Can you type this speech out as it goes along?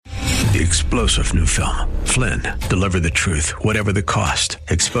The explosive new film, Flynn, deliver the truth, whatever the cost,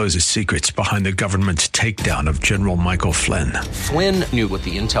 exposes secrets behind the government's takedown of General Michael Flynn. Flynn knew what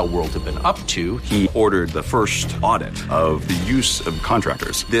the intel world had been up to. He ordered the first audit of the use of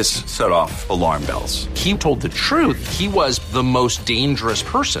contractors. This set off alarm bells. He told the truth. He was the most dangerous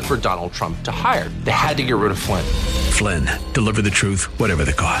person for Donald Trump to hire. They had to get rid of Flynn. Flynn, deliver the truth, whatever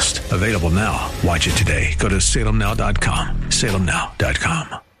the cost. Available now. Watch it today. Go to salemnow.com.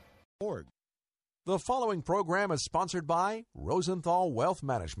 salemnow.com. The following program is sponsored by Rosenthal Wealth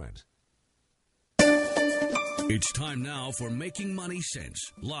Management. It's time now for Making Money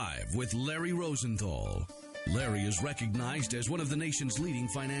Sense, live with Larry Rosenthal. Larry is recognized as one of the nation's leading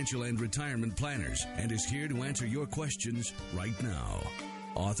financial and retirement planners and is here to answer your questions right now.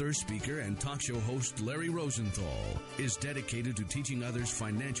 Author, speaker, and talk show host Larry Rosenthal is dedicated to teaching others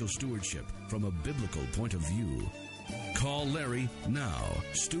financial stewardship from a biblical point of view. Call Larry now.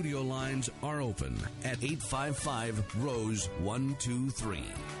 Studio lines are open at 855-ROSE-123.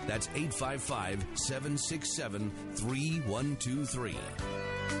 That's 855-767-3123.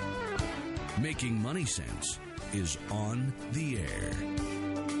 Making Money Sense is on the air.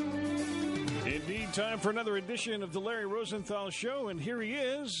 Indeed, time for another edition of the Larry Rosenthal Show, and here he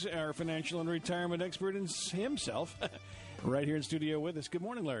is, our financial and retirement expert himself, right here in studio with us. Good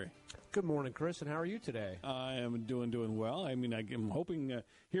morning, Larry. Good morning, Chris, and how are you today? I am doing well. I mean, I'm hoping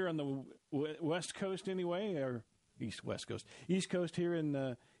here on the West Coast anyway, or East Coast here in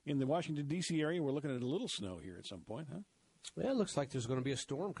the Washington, D.C. area, we're looking at a little snow here at some point, huh? Yeah, it looks like there's going to be a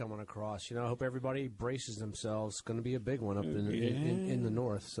storm coming across. I hope everybody braces themselves. It's going to be a big one up in the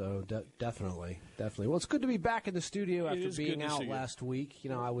north, so definitely. Well, it's good to be back in the studio after being out last week.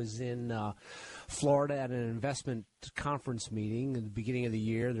 I was in Florida at an investment conference meeting at the beginning of the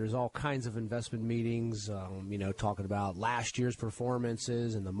year. There's all kinds of investment meetings, talking about last year's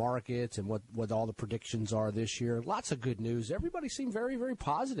performances and the markets and what all the predictions are this year. Lots of good news. Everybody seemed very, very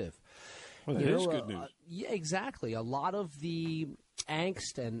positive. Well, that is good news. Yeah, exactly. A lot of the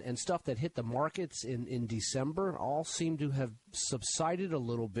angst and stuff that hit the markets in December all seem to have subsided a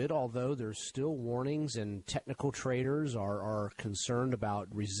little bit, although there's still warnings, and technical traders are concerned about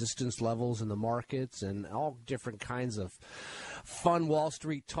resistance levels in the markets and all different kinds of fun Wall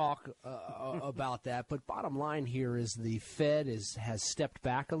Street talk about that. But bottom line here is the Fed has stepped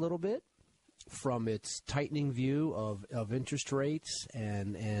back a little bit from its tightening view of interest rates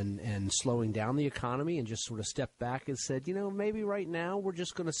and slowing down the economy, and just sort of stepped back and said, maybe right now we're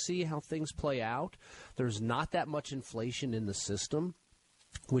just going to see how things play out. There's not that much inflation in the system,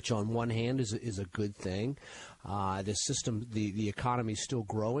 which on one hand is a good thing. The system, the economy is still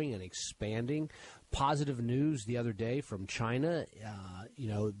growing and expanding. Positive news the other day from China,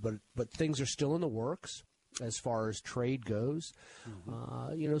 but things are still in the works as far as trade goes.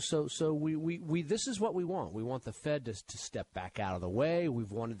 So we this is what we want. We want the Fed to step back out of the way.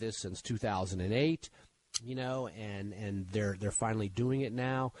 We've wanted this since 2008, and they're finally doing it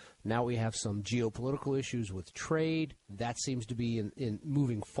now. Now we have some geopolitical issues with trade. That seems to be in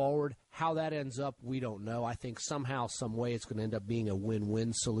moving forward. How that ends up, we don't know. I think somehow, some way, it's going to end up being a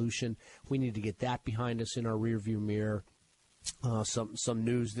win-win solution. We need to get that behind us in our rearview mirror. Some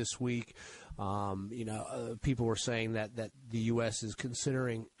news this week. People were saying that the U.S. is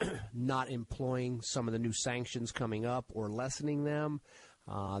considering not employing some of the new sanctions coming up or lessening them.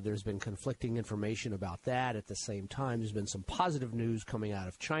 There's been conflicting information about that. At the same time, there's been some positive news coming out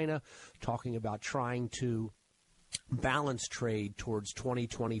of China talking about trying to balance trade towards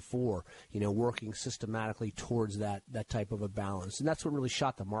 2024, working systematically towards that type of a balance. And that's what really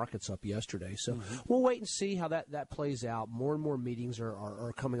shot the markets up yesterday. So we'll wait and see how that plays out. More and more meetings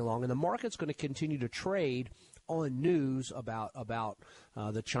are coming along, and the market's going to continue to trade on news about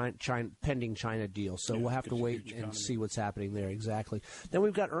the pending China deal. So we'll have to wait and see what's happening there. Exactly. Then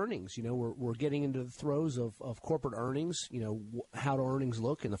we've got earnings. We're getting into the throes of corporate earnings. How do earnings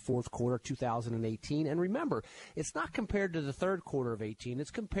look in the fourth quarter of 2018? And remember, it's not compared to the third quarter of 18.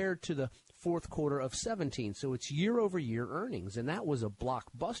 It's compared to the fourth quarter of 17. So it's year-over-year earnings, and that was a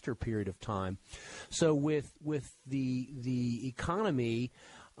blockbuster period of time. So with the economy,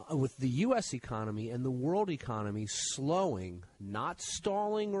 with the U.S. economy and the world economy slowing, not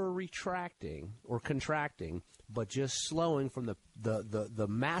stalling or retracting or contracting, but just slowing from the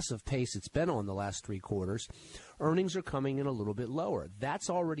massive pace it's been on the last three quarters, earnings are coming in a little bit lower.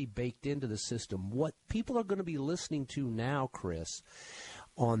 That's already baked into the system. What people are going to be listening to now, Chris,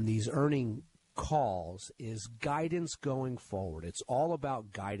 on these earning calls is guidance going forward. It's all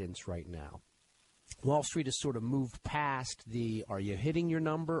about guidance right now. Wall Street has sort of moved past the are you hitting your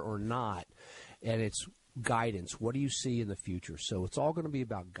number or not, and it's guidance. What do you see in the future? So it's all going to be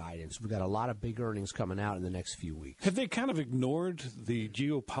about guidance. We've got a lot of big earnings coming out in the next few weeks. Have they kind of ignored the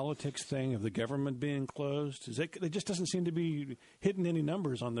geopolitics thing of the government being closed? It just doesn't seem to be hitting any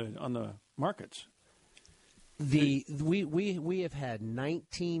numbers on the markets. We have had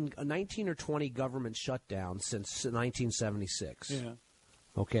 19 or 20 government shutdowns since 1976. Yeah.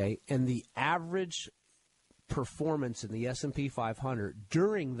 Okay, and the average performance in the S&P 500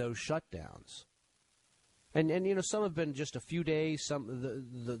 during those shutdowns, and you know, some have been just a few days. Some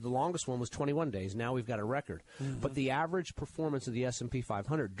the longest one was 21 days. Now we've got a record. Mm-hmm. But the average performance of the S&P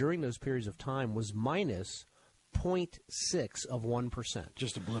 500 during those periods of time was minus 0.6 of 1%.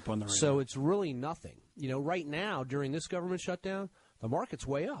 Just a blip on the radar. So it's really nothing. You know, right now during this government shutdown, the market's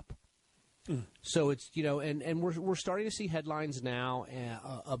way up. So it's, you know, and we're starting to see headlines now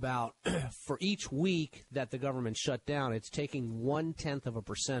about for each week that the government shut down, it's taking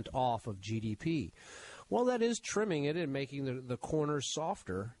 0.1% off of GDP. Well, that is trimming it and making the corners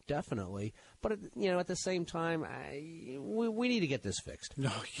softer, definitely. But you know, at the same time, we need to get this fixed.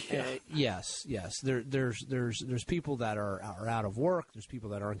 No, yeah. Yes. There's people that are out of work. There's people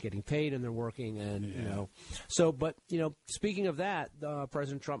that aren't getting paid and they're working, and you know. So, but you know, speaking of that,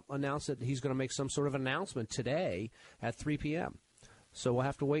 President Trump announced that he's going to make some sort of announcement today at 3 p.m. So we'll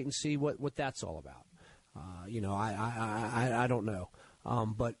have to wait and see what that's all about. You know, I don't know.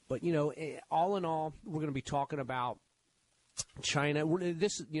 But you know, all in all, we're going to be talking about China.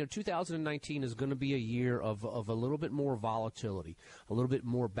 2019 is going to be a year of a little bit more volatility, a little bit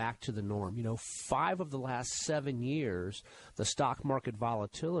more back to the norm. You know, 5 of the last 7 years, the stock market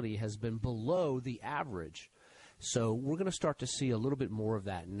volatility has been below the average. So we're going to start to see a little bit more of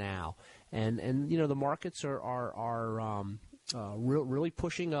that now, and you know, the markets are really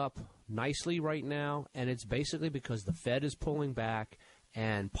pushing up nicely right now, and it's basically because the Fed is pulling back,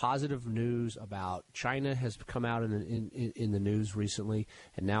 and positive news about China has come out in the news recently,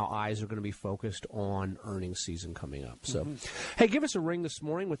 and now eyes are going to be focused on earnings season coming up. So, hey, give us a ring this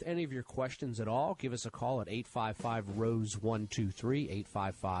morning with any of your questions at all. Give us a call at 855-ROSE-123,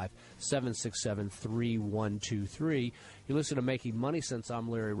 855-767-3123. You listen to Making Money Sense. I'm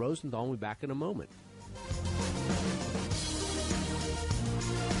Larry Rosenthal. We'll be back in a moment.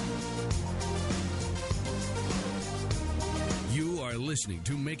 You are listening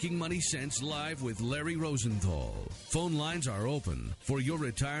to Making Money Sense live with Larry Rosenthal. Phone lines are open for your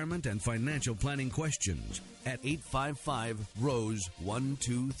retirement and financial planning questions at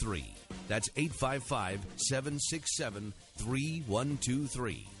 855-ROSE-123. That's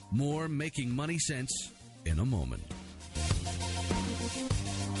 855-767-3123. More Making Money Sense in a moment.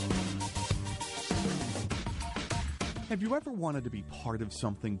 Have you ever wanted to be part of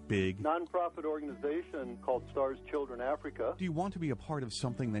something big? Nonprofit organization called Stars Children Africa. Do you want to be a part of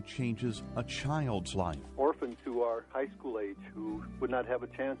something that changes a child's life? Orphans who are high school age who would not have a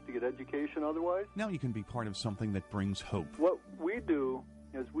chance to get education otherwise. Now you can be part of something that brings hope. What we do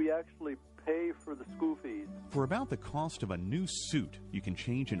is we actually pay for the school fees. For about the cost of a new suit, you can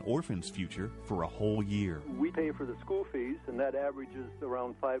change an orphan's future for a whole year. We pay for the school fees, and that averages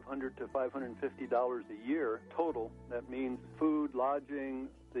around $500 to $550 a year total. That means food, lodging,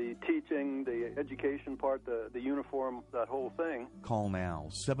 the teaching, the education part, the uniform, that whole thing. Call now,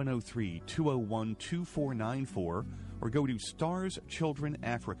 703-201-2494, or go to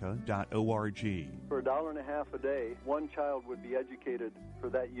starschildrenafrica.org. For $1.50 a day, one child would be educated for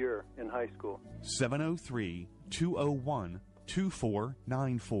that year in high school.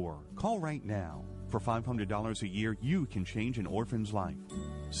 703-201-2494. Call right now. For $500 a year, you can change an orphan's life.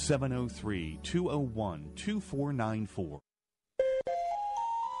 703-201-2494.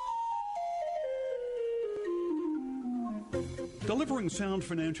 Delivering sound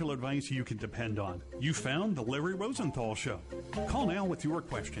financial advice you can depend on. You found The Larry Rosenthal Show. Call now with your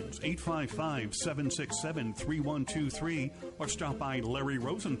questions, 855-767-3123, or stop by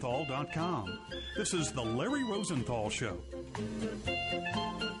LarryRosenthal.com. This is The Larry Rosenthal Show.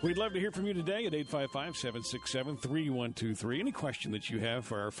 We'd love to hear from you today at 855-767-3123. Any question that you have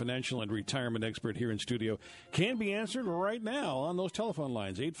for our financial and retirement expert here in studio can be answered right now on those telephone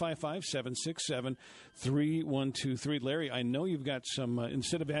lines, 855-767-3123. Larry, I know you've got some,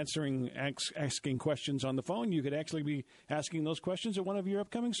 instead of asking questions on the phone, you could actually be asking those questions at one of your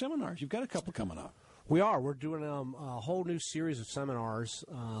upcoming seminars. You've got a couple coming up. We are. We're doing a whole new series of seminars,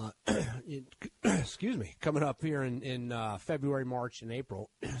 coming up here in February, March, and April.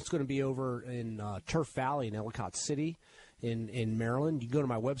 It's going to be over in Turf Valley in Ellicott City. in Maryland, you go to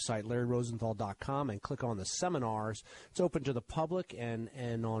my website, LarryRosenthal.com, and click on the seminars. It's open to the public, and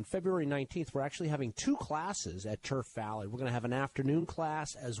on February 19th, we're actually having 2 classes at Turf Valley. We're going to have an afternoon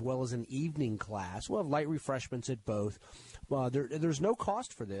class as well as an evening class. We'll have light refreshments at both. There's no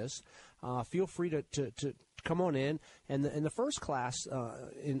cost for this. Feel free to come on in. And the first class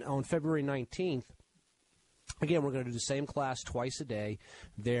on February 19th, again, we're going to do the same class twice a day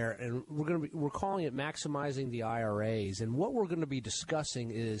there, and we're calling it Maximizing the IRAs. And what we're going to be discussing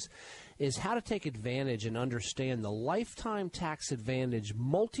is how to take advantage and understand the lifetime tax advantage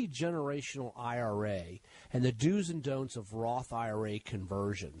multi-generational IRA and the do's and don'ts of Roth IRA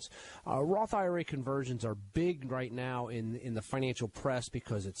conversions. Roth IRA conversions are big right now in the financial press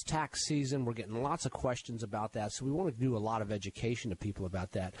because it's tax season. We're getting lots of questions about that, so we want to do a lot of education to people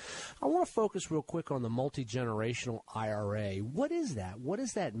about that. I want to focus real quick on the multi-generational IRA. What is that? What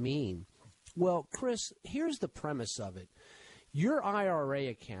does that mean? Well, Chris, here's the premise of it. Your IRA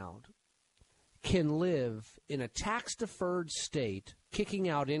account can live in a tax-deferred state, kicking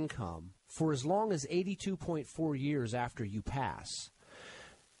out income, for as long as 82.4 years after you pass,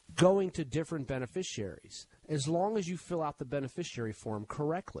 going to different beneficiaries, as long as you fill out the beneficiary form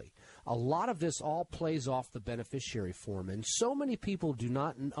correctly. A lot of this all plays off the beneficiary form, and so many people do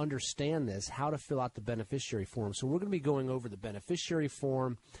not understand this, how to fill out the beneficiary form. So we're going to be going over the beneficiary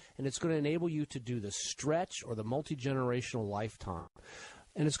form, and it's going to enable you to do the stretch or the multi-generational lifetime.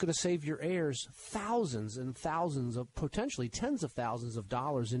 And it's going to save your heirs thousands and thousands of, potentially tens of thousands of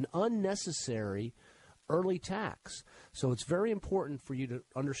dollars in unnecessary early tax. So it's very important for you to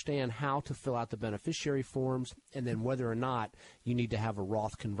understand how to fill out the beneficiary forms and then whether or not you need to have a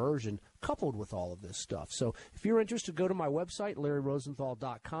Roth conversion coupled with all of this stuff. So if you're interested, go to my website,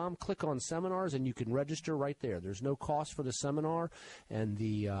 LarryRosenthal.com, click on seminars, and you can register right there. There's no cost for the seminar, and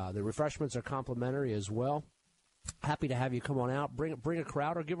the refreshments are complimentary as well. Happy to have you come on out. Bring a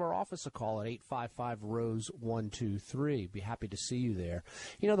crowd, or give our office a call at 855-ROSE-123. Be happy to see you there.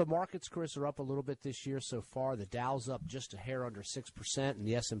 You know, the markets, Chris, are up a little bit this year so far. The Dow's up just a hair under 6%, and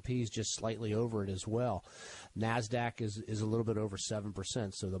the S&P's just slightly over it as well. NASDAQ is a little bit over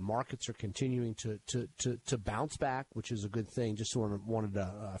 7%. So the markets are continuing to bounce back, which is a good thing. Just wanted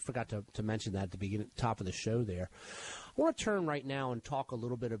to I forgot to mention that at the top of the show there. I want to turn right now and talk a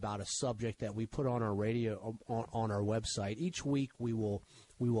little bit about a subject that we put on our radio on our website. Each week we will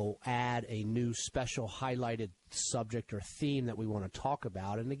add a new special highlighted subject or theme that we want to talk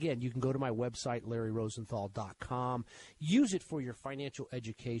about. And again, you can go to my website, LarryRosenthal.com. Use it for your financial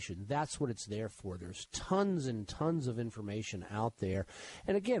education. That's what it's there for. There's tons and tons of information out there.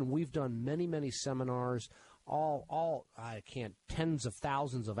 And again, we've done many, many seminars. Tens of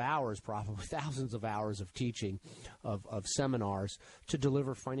thousands of hours, probably thousands of hours of teaching, of seminars to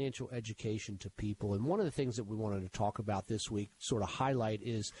deliver financial education to people. And one of the things that we wanted to talk about this week, sort of highlight,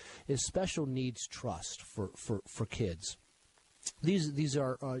 is special needs trust for kids. These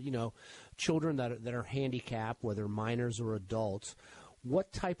are children that are handicapped, whether minors or adults.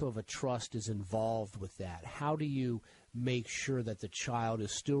 What type of a trust is involved with that? How do you make sure that the child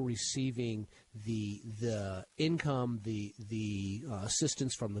is still receiving the income, the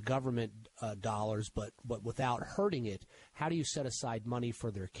assistance from the government dollars, but without hurting it? How do you set aside money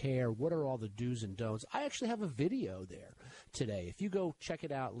for their care? What are all the do's and don'ts? I actually have a video there today. If you go check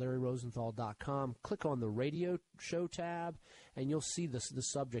it out, LarryRosenthal.com, click on the radio show tab, and you'll see the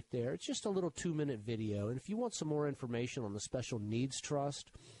subject there. It's just a little 2-minute video. And if you want some more information on the Special Needs Trust,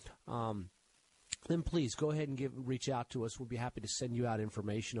 then please go ahead and reach out to us. We'll be happy to send you out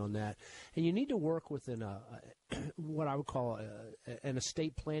information on that. And you need to work with what I would call an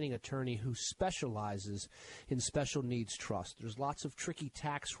estate planning attorney who specializes in special needs trust. There's lots of tricky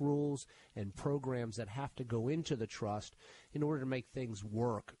tax rules and programs that have to go into the trust in order to make things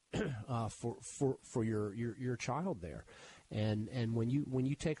work for your child there. And when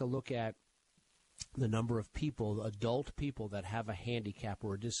you take a look at the number of people, adult people that have a handicap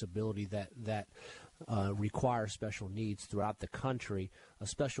or a disability that require special needs throughout the country, a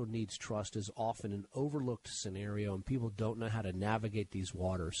special needs trust is often an overlooked scenario, and people don't know how to navigate these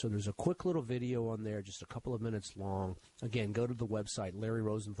waters. So there's a quick little video on there, just a couple of minutes long. Again, go to the website,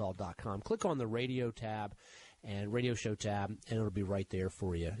 LarryRosenthal.com. Click on the radio tab and radio show tab, and it'll be right there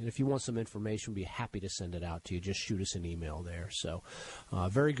for you. And if you want some information, we'll be happy to send it out to you. Just shoot us an email there. So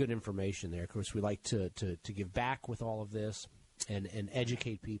very good information there. Of course, we like to give back with all of this and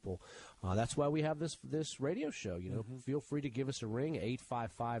educate people. That's why we have this radio show. Feel free to give us a ring,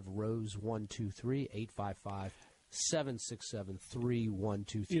 855-ROSE-123,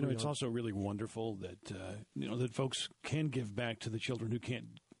 855-767-3123. It's also really wonderful that that folks can give back to the children who can't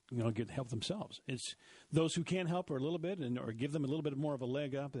help themselves. It's those who can help or a little bit, or give them a little bit more of a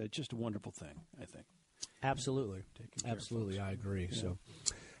leg up. It's just a wonderful thing, I think. Absolutely, absolutely, I agree. Yeah. So,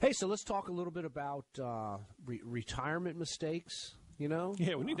 hey, so let's talk a little bit about retirement mistakes.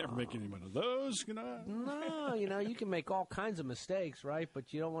 Yeah, we need to never make any one of those. No, you can make all kinds of mistakes, right?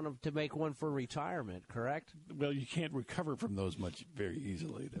 But you don't want to make one for retirement, correct? Well, you can't recover from those very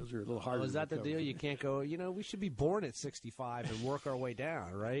easily. Those are a little harder. Oh, is that the deal? You can't go. We should be born at 65 and work our way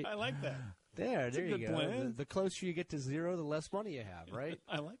down, right? I like that. There you go. Plan. The closer you get to zero, the less money you have, right?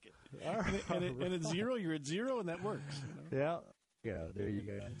 I like it. All right. And at zero, you're at zero, and that works. Yeah. Yeah, there you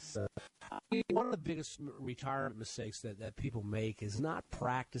go. So, one of the biggest retirement mistakes that people make is not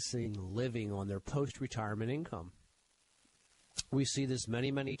practicing living on their post-retirement income. We see this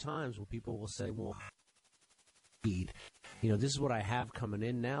many, many times where people will say, well, this is what I have coming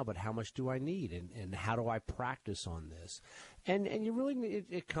in now, but how much do I need, and how do I practice on this? And you really,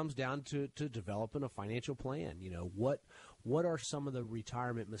 it comes down to developing a financial plan. What are some of the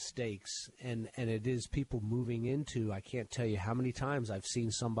retirement mistakes? And it is people moving into, I can't tell you how many times I've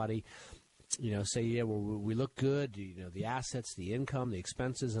seen somebody, say, yeah, well, we look good, the assets, the income, the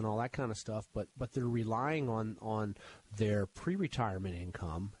expenses, and all that kind of stuff, but they're relying on their pre-retirement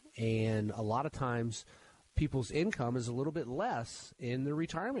income, and a lot of times people's income is a little bit less in their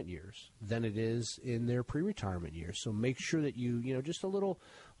retirement years than it is in their pre-retirement years. So make sure that you just a little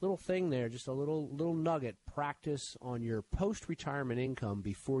thing there, just a little nugget, practice on your post-retirement income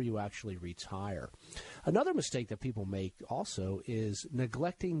before you actually retire. Another mistake that people make also is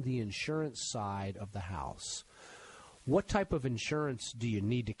neglecting the insurance side of the house. What type of insurance do you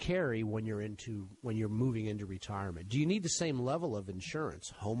need to carry when you're moving into retirement? Do you need the same level of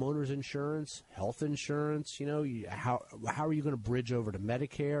insurance? Homeowners insurance, health insurance, how are you going to bridge over to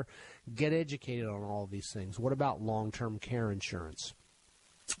Medicare? Get educated on all of these things. What about long-term care insurance?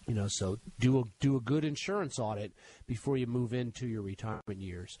 So do a good insurance audit before you move into your retirement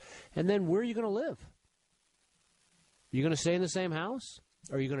years. And then where are you going to live? You going to stay in the same house?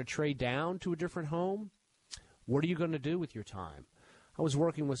 Are you going to trade down to a different home? What are you going to do with your time? I was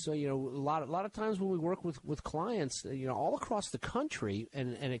working with, a lot of times when we work with clients, all across the country,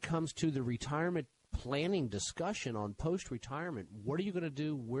 and it comes to the retirement planning discussion on post-retirement. What are you going to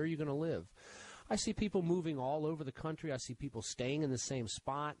do? Where are you going to live? I see people moving all over the country. I see people staying in the same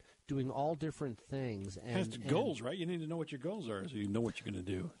spot, doing all different things. And goals, right? You need to know what your goals are so you know what you're going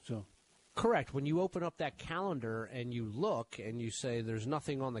to do. So. Correct. When you open up that calendar and you look and you say there's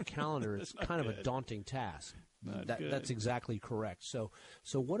nothing on the calendar, it's kind of a daunting task. That's exactly correct. So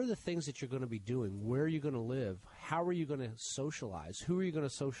what are the things that you're going to be doing? Where are you going to live? How are you going to socialize? Who are you going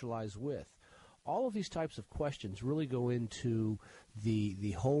to socialize with? All of these types of questions really go into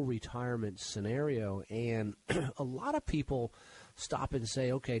the whole retirement scenario, and a lot of people stop and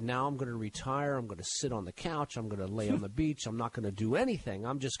say, okay, now I'm going to retire. I'm going to sit on the couch. I'm going to lay on the beach. I'm not going to do anything.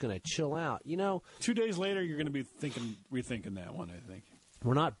 I'm just going to chill out. 2 days later, you're going to be rethinking that one, I think.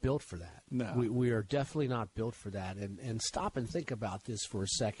 We're not built for that. No. We are definitely not built for that. And stop and think about this for a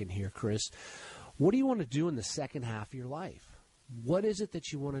second here, Chris. What do you want to do in the second half of your life? What is it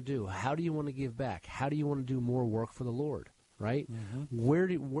that you want to do? How do you want to give back? How do you want to do more work for the Lord, right? Mm-hmm.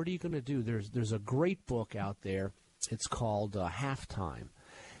 What are you going to do? There's a great book out there. It's called Halftime.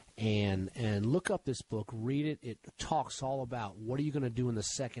 And look up this book, read it. It talks all about what are you going to do in the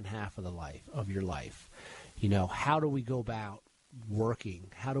second half of your life. How do we go about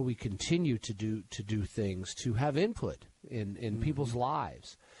working? How do we continue to do things, to have input in mm-hmm. people's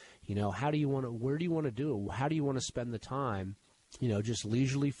lives? Where do you want to do it? How do you want to spend the time? Just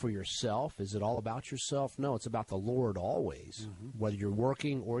leisurely for yourself? Is it all about yourself? No, it's about the Lord always, mm-hmm. whether you're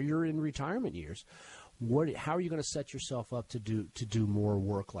working or you're in retirement years. How are you going to set yourself up to do more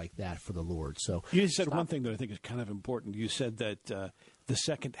work like that for the Lord? So you said one thing that I think is kind of important. You said that the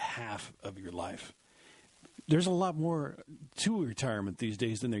second half of your life, there's a lot more to retirement these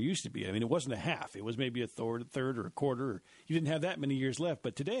days than there used to be. I mean, it wasn't a half. It was maybe a third or a quarter. You didn't have that many years left.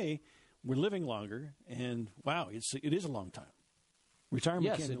 But today, we're living longer, and wow, it is a long time. Retirement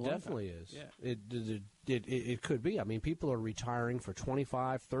yes, can be a it long definitely time. is. Yeah. It could be. I mean, people are retiring for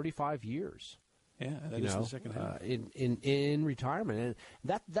 25, 35 years. Yeah, that is the second half. In retirement,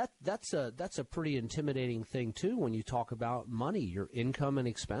 and that's a pretty intimidating thing too when you talk about money, your income and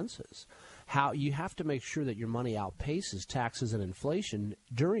expenses. How you have to make sure that your money outpaces taxes and inflation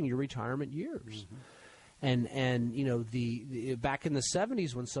during your retirement years. Mm-hmm. And the back in the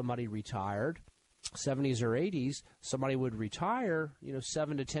 70s when somebody retired, 70s or 80s, somebody would retire,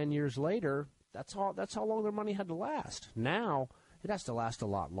 7 to 10 years later. That's how long their money had to last. Now it has to last a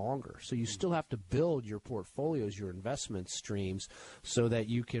lot longer. So you still have to build your portfolios, your investment streams, so that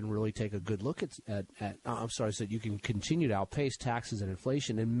you can really take a good look so that you can continue to outpace taxes and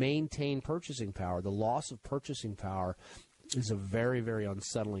inflation and maintain purchasing power. The loss of purchasing power is a very, very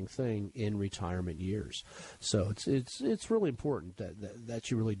unsettling thing in retirement years. So it's really important that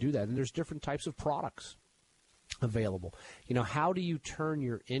you really do that. And there's different types of products available. How do you turn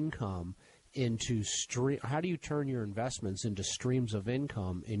your income into how do you turn your investments into streams of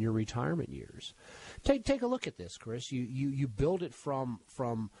income in your retirement years? Take a look at this, Chris. You build it from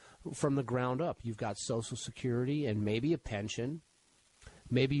the ground up. You've got Social Security and maybe a pension.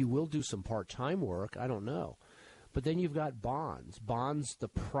 Maybe you will do some part-time work. I don't know. But then you've got bonds. Bonds, the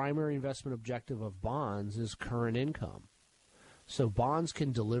primary investment objective of bonds is current income. So bonds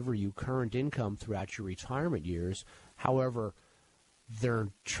can deliver you current income throughout your retirement years. However,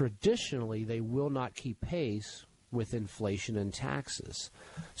 they will not keep pace with inflation and taxes.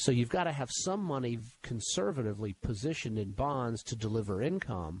 So you've got to have some money conservatively positioned in bonds to deliver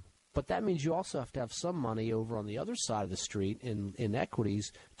income. But that means you also have to have some money over on the other side of the street in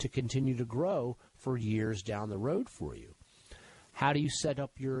equities to continue to grow for years down the road for you. How do you set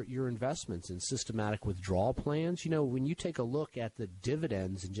up your investments in systematic withdrawal plans? When you take a look at the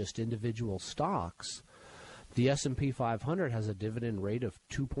dividends in just individual stocks, the S&P 500 has a dividend rate of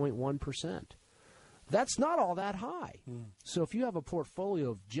 2.1%. That's not all that high. So if you have a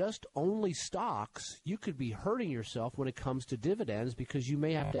portfolio of just only stocks, you could be hurting yourself when it comes to dividends because you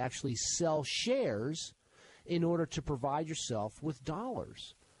may have to actually sell shares in order to provide yourself with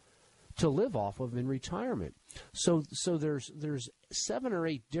dollars to live off of in retirement. So there's 7 or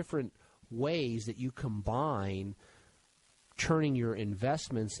 8 different ways that you combine turning your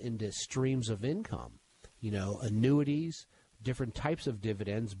investments into streams of income. Annuities, different types of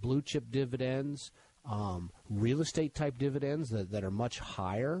dividends, blue chip dividends, real estate type dividends that are much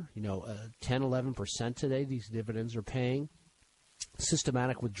higher, 10, 11% today these dividends are paying.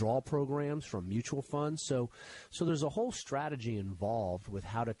 Systematic withdrawal programs from mutual funds. So there's a whole strategy involved with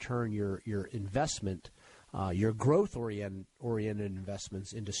how to turn your investment, your growth-oriented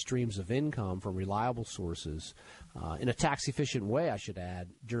investments into streams of income from reliable sources in a tax-efficient way, I should add,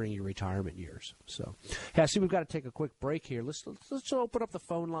 during your retirement years. So, hey, I see we've got to take a quick break here. Let's open up the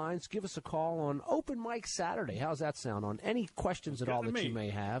phone lines. Give us a call on Open Mic Saturday. How's that sound? On any questions at all that you may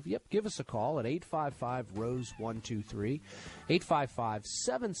have. Yep, give us a call at 855-ROSE-123,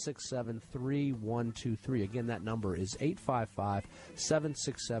 855-767-3123. Again, that number is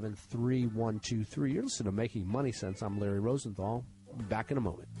 855-767-3123. You're listening to Making Money Sense. I'm Larry Rosenthal. Be back in a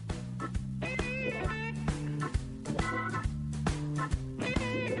moment.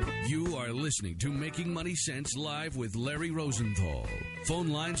 You are listening to Making Money Sense live with Larry Rosenthal. Phone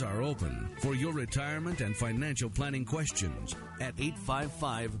lines are open for your retirement and financial planning questions at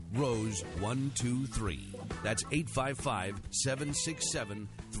 855-ROSE-123. That's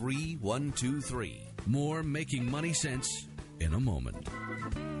 855-767-3123. More Making Money Sense in a moment.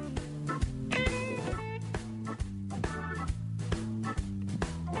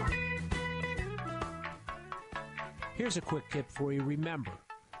 Here's a quick tip for you. Remember,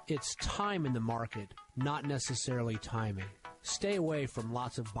 it's time in the market, not necessarily timing. Stay away from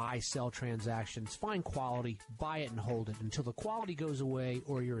lots of buy-sell transactions. Find quality, buy it and hold it until the quality goes away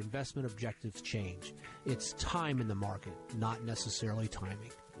or your investment objectives change. It's time in the market, not necessarily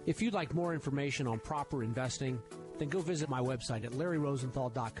timing. If you'd like more information on proper investing, then go visit my website at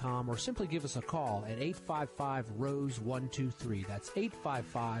LarryRosenthal.com or simply give us a call at 855-ROSE-123. That's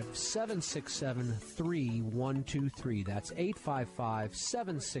 855-767-3123. That's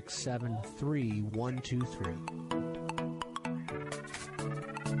 855-767-3123.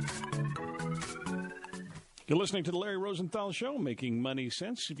 You're listening to the Larry Rosenthal Show, Making Money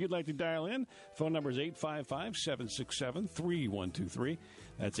Sense. If you'd like to dial in, phone number is 855-767-3123.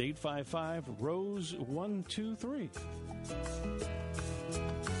 That's 855-ROSE-123.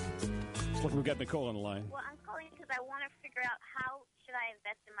 Let's look, we've got Nicole on the line. Well, I'm calling because I want to figure out how should I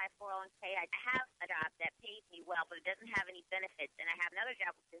invest in my 401k. I have a job that pays me well, but it doesn't have any benefits. And I have another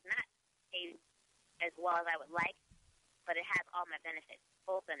job which does not pay as well as I would like, but it has all my benefits,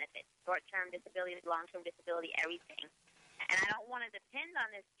 full benefits, short-term disability, long-term disability, everything. And I don't want to depend on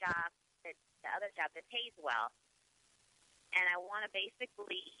this job, the other job that pays well. And I want to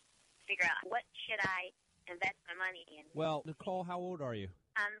basically figure out what should I invest my money in. Well, Nicole, how old are you?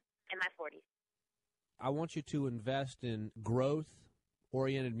 In my 40s. I want you to invest in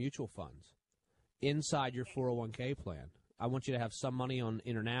growth-oriented mutual funds inside your 401k plan. I want you to have some money on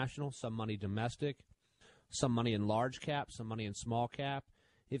international, some money domestic, some money in large cap, some money in small cap.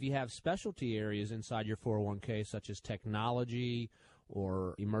 If you have specialty areas inside your 401k, such as technology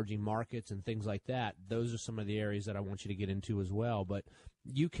or emerging markets and things like that, those are some of the areas that I want you to get into as well. But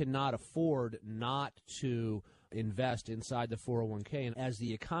you cannot afford not to invest inside the 401k. And as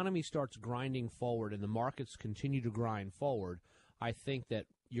the economy starts grinding forward and the markets continue to grind forward, I think that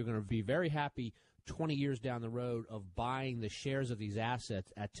you're going to be very happy 20 years down the road of buying the shares of these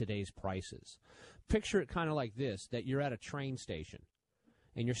assets at today's prices. Picture it kind of like this, that you're at a train station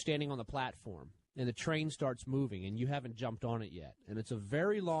and you're standing on the platform and the train starts moving and you haven't jumped on it yet. And it's a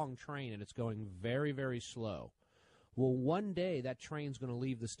very long train and it's going very, very slow. Well, one day that train's going to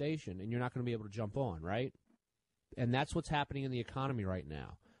leave the station and you're not going to be able to jump on, right? And that's what's happening in the economy right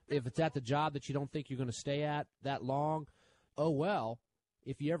now. If it's at the job that you don't think you're going to stay at that long, oh well.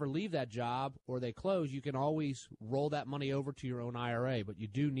 If you ever leave that job or they close, you can always roll that money over to your own IRA, but you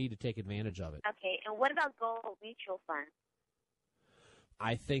do need to take advantage of it. Okay, and what about gold mutual funds?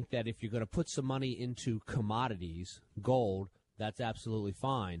 I think that if you're going to put some money into commodities, gold, that's absolutely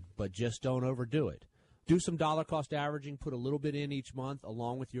fine, but just don't overdo it. Do some dollar cost averaging, put a little bit in each month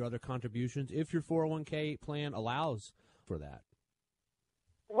along with your other contributions if your 401k plan allows for that.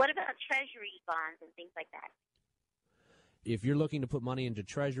 What about treasury bonds and things like that? If you're looking to put money into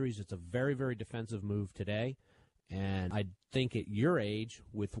treasuries, it's a very, very defensive move today. And I think at your age,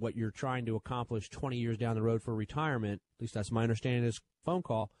 with what you're trying to accomplish 20 years down the road for retirement, at least that's my understanding of this phone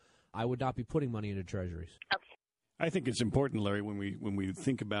call, I would not be putting money into treasuries. Okay. I think it's important, Larry, when we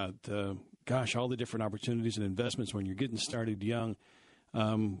think about, all the different opportunities and investments when you're getting started young,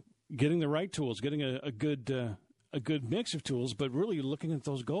 getting the right tools, getting a good mix of tools, but really looking at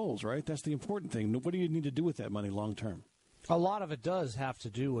those goals, right? That's the important thing. What do you need to do with that money long term? A lot of it does have to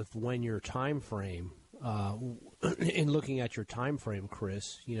do with when your time frame, in looking at your time frame,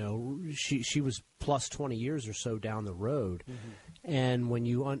 Chris, she was plus 20 years or so down the road. Mm-hmm.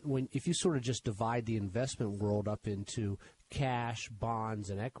 And if you sort of just divide the investment world up into cash,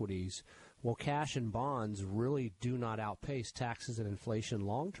 bonds, and equities, well, cash and bonds really do not outpace taxes and inflation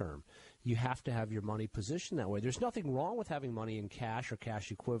long term. You have to have your money positioned that way. There's nothing wrong with having money in cash or cash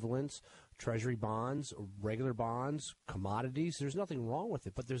equivalents, treasury bonds, regular bonds, commodities. There's nothing wrong with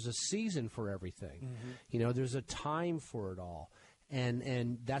it, but there's a season for everything. Mm-hmm. There's a time for it all.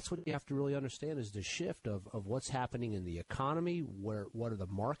 And that's what you have to really understand is the shift of what's happening in the economy, what are the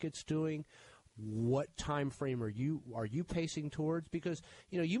markets doing, what time frame are you pacing towards? Because,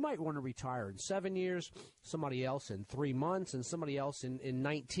 you might want to retire in 7 years, somebody else in 3 months, and somebody else in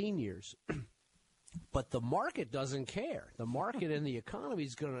 19 years. But the market doesn't care. The market and the economy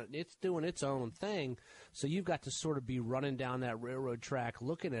it's doing its own thing. So you've got to sort of be running down that railroad track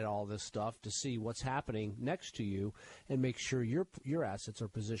looking at all this stuff to see what's happening next to you and make sure your assets are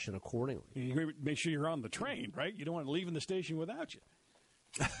positioned accordingly. You make sure you're on the train, right? You don't want to leave in the station without you.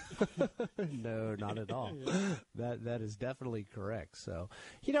 No, not at all. That is definitely correct. So,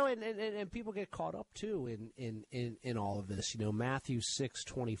 and people get caught up too in all of this. Matthew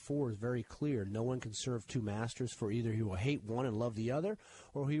 6:24 is very clear. No one can serve two masters, for either he will hate one and love the other,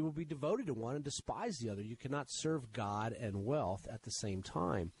 or he will be devoted to one and despise the other. You cannot serve God and wealth at the same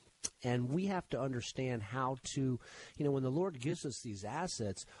time. And we have to understand how to, when the Lord gives us these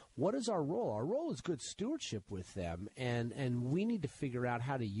assets, what is our role? Our role is good stewardship with them, and we need to figure out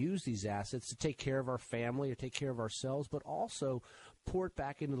how to use these assets to take care of our family or take care of ourselves, but also pour it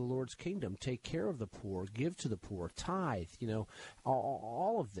back into the Lord's kingdom, take care of the poor, give to the poor, tithe,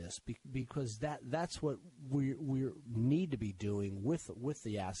 all of this, because that's what we need to be doing with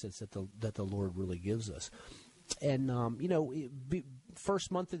the assets that the Lord really gives us. And,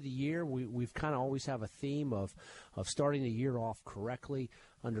 first month of the year, we've kind of always have a theme of starting the year off correctly,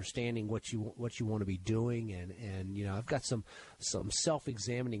 understanding what you want to be doing. And I've got some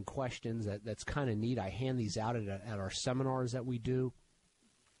self-examining questions that's kind of neat. I hand these out at our seminars that we do.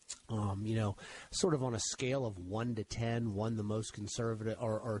 Sort of on a scale of 1 to 10, 1 the most conservative,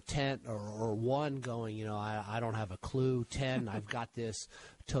 or 10, or 1 going, I don't have a clue, 10, I've got this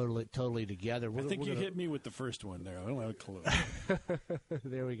totally together. I think you hit me with the first one there. I don't have a clue.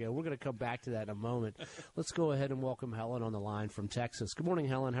 There we go. We're going to come back to that in a moment. Let's go ahead and welcome Helen on the line from Texas. Good morning,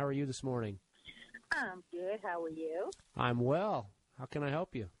 Helen. How are you this morning? I'm good. How are you? I'm well. How can I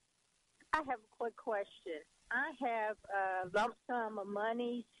help you? I have a quick question. I have a lump sum of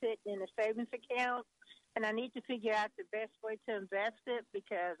money sitting in a savings account, and I need to figure out the best way to invest it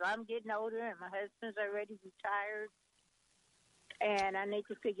because I'm getting older and my husband's already retired, and I need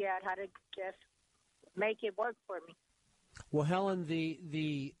to figure out how to just make it work for me. Well, Helen,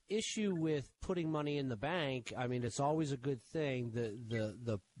 the issue with putting money in the bank, I mean, it's always a good thing.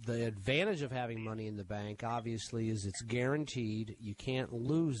 The advantage of having money in the bank, obviously, is it's guaranteed. You can't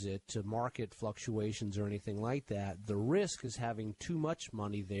lose it to market fluctuations or anything like that. The risk is having too much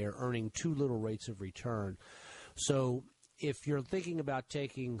money there, earning too little rates of return. So if you're thinking about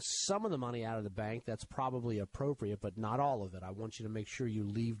taking some of the money out of the bank, that's probably appropriate, but not all of it. I want you to make sure you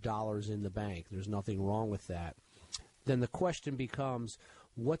leave dollars in the bank. There's nothing wrong with that. Then the question becomes,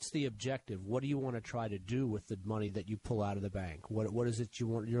 what's the objective? What do you want to try to do with the money that you pull out of the bank? What is it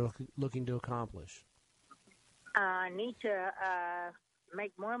you're looking to accomplish? I need to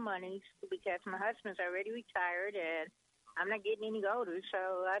make more money because my husband's already retired and I'm not getting any older,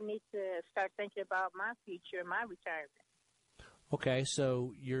 so I need to start thinking about my future and my retirement. Okay,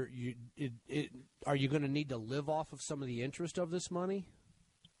 so are you going to need to live off of some of the interest of this money?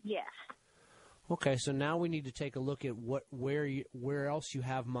 Yes. Okay, so now we need to take a look at where else you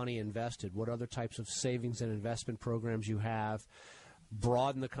have money invested, what other types of savings and investment programs you have.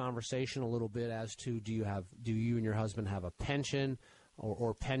 Broaden the conversation a little bit as to do you and your husband have a pension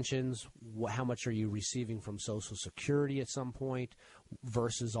or pensions? How much are you receiving from Social Security at some point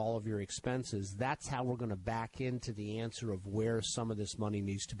versus all of your expenses? That's how we're going to back into the answer of where some of this money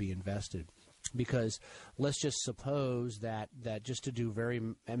needs to be invested. Because let's just suppose that just to do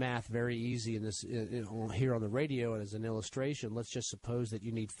math very easy in this here on the radio and as an illustration, let's just suppose that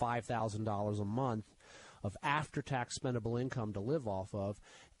you need $5,000 a month of after-tax spendable income to live off of,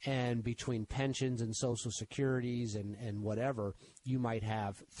 and between pensions and Social Securities and whatever, you might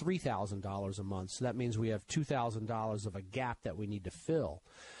have $3,000 a month. So that means we have $2,000 of a gap that we need to fill.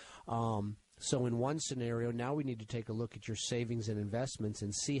 So in one scenario, now we need to take a look at your savings and investments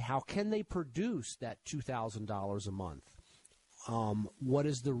and see how can they produce that $2,000 a month. What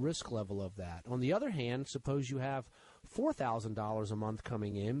is the risk level of that? On the other hand, suppose you have $4,000 a month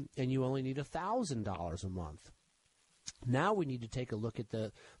coming in and you only need $1,000 a month. Now we need to take a look at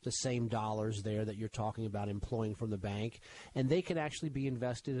the same dollars there that you're talking about employing from the bank, and they can actually be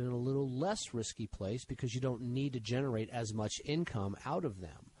invested in a little less risky place because you don't need to generate as much income out of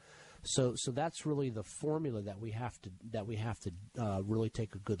them. So that's really the formula that we have to really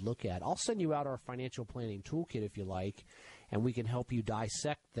take a good look at. I'll send you out our financial planning toolkit if you like, and we can help you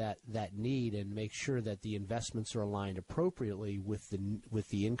dissect that need and make sure that the investments are aligned appropriately with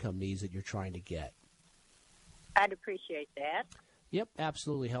the income needs that you're trying to get. I'd appreciate that. Yep,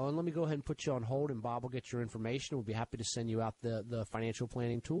 absolutely, Helen. Let me go ahead and put you on hold, and Bob will get your information. We'll be happy to send you out the financial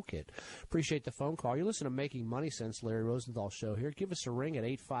planning toolkit. Appreciate the phone call. You're listening to Making Money Sense, Larry Rosenthal Show here. Give us a ring at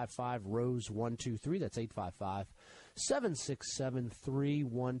 855-ROSE-123. That's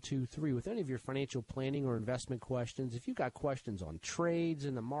 855-767-3123. With any of your financial planning or investment questions, if you've got questions on trades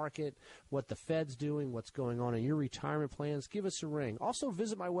in the market, what the Fed's doing, what's going on in your retirement plans, give us a ring. Also,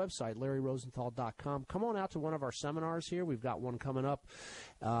 visit my website, LarryRosenthal.com. Come on out to one of our seminars here. We've got one coming up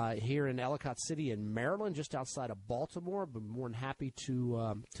here in Ellicott City in Maryland, just outside of Baltimore. But more than happy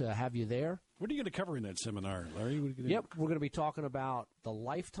to have you there. What are you going to cover in that seminar, Larry? We're going to be talking about the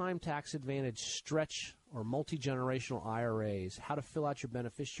lifetime tax advantage stretch or multi-generational IRAs, how to fill out your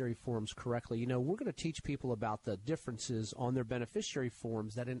beneficiary forms correctly. You know, we're going to teach people about the differences on their beneficiary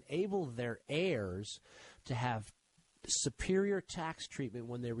forms that enable their heirs to have superior tax treatment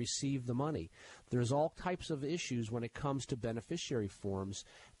when they receive the money. There's all types of issues when it comes to beneficiary forms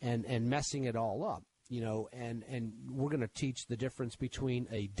and messing it all up. You know, and we're going to teach the difference between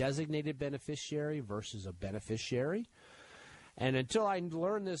a designated beneficiary versus a beneficiary. And until I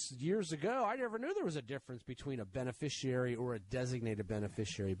learned this years ago, I never knew there was a difference between a beneficiary or a designated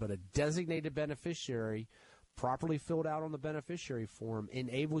beneficiary. But a designated beneficiary, properly filled out on the beneficiary form,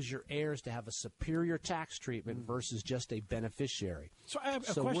 enables your heirs to have a superior tax treatment versus just a beneficiary. So I have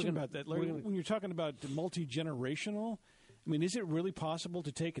a question about that, Larry. When you're talking about multi-generational, I mean, is it really possible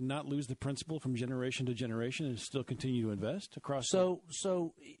to take and not lose the principal from generation to generation and still continue to invest across? So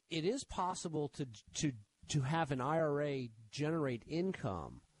it is possible to have an IRA generate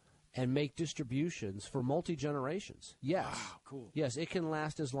income and make distributions for multi-generations. Yes. Wow, cool. Yes, it can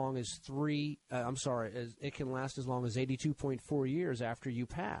last as long as it can last as long as 82.4 years after you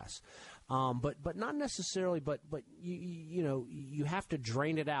pass. But not necessarily, but you have to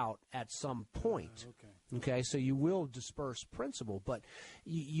drain it out at some point. Okay, so you will disperse principal, but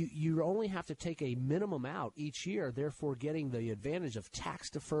you only have to take a minimum out each year, therefore getting the advantage of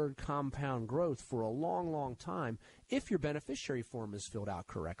tax-deferred compound growth for a long, long time if your beneficiary form is filled out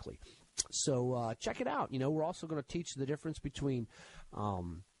correctly. So check it out. You know, we're also going to teach the difference between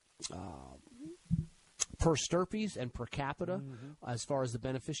per stirpes and per capita as far as the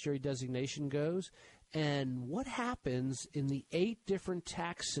beneficiary designation goes. And what happens in the 8 different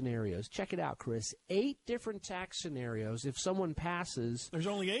tax scenarios? Check it out, Chris. 8 different tax scenarios. If someone passes, there's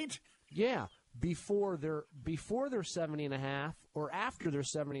only 8. Yeah, before they're 70.5 or after they're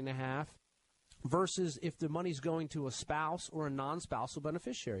 70.5. Versus if the money's going to a spouse or a non-spousal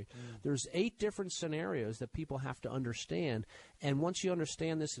beneficiary. There's 8 different scenarios that people have to understand. And once you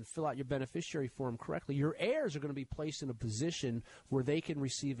understand this and fill out your beneficiary form correctly, your heirs are going to be placed in a position where they can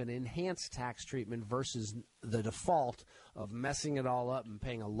receive an enhanced tax treatment versus the default of messing it all up and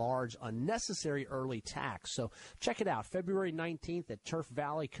paying a large, unnecessary early tax. So check it out. February 19th at Turf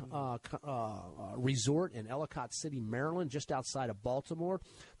Valley Resort in Ellicott City, Maryland, just outside of Baltimore.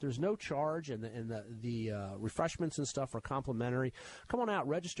 There's no charge, and the refreshments and stuff are complimentary. Come on out.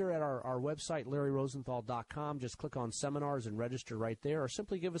 Register at our website, LarryRosenthal.com. Just click on seminars and register right there, or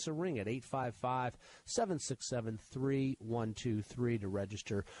simply give us a ring at 855-767-3123 to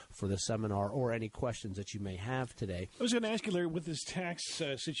register for the seminar or any questions that you may have today. I was going to ask you, Larry, with this tax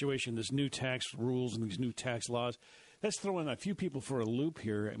situation, this new tax rules and these new tax laws, that's throwing a few people for a loop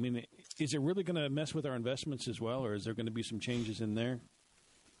here. I mean, is it really going to mess with our investments as well, or is there going to be some changes in there?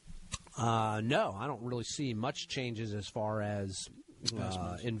 No, I don't really see much changes as far as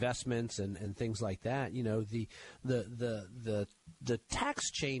investments and things like that. You know, the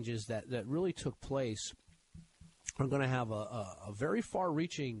tax changes that really took place are going to have a very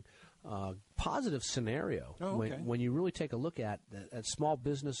far-reaching positive scenario when you really take a look at small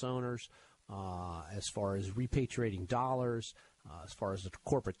business owners as far as repatriating dollars, as far as the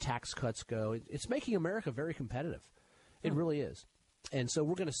corporate tax cuts go. It's making America very competitive. It really is. And so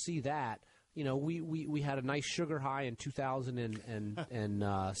we're going to see that. You know, we had a nice sugar high in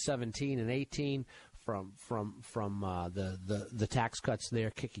 2017 and 18 from the tax cuts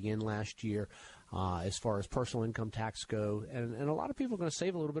there kicking in last year. As far as personal income tax go, and a lot of people are going to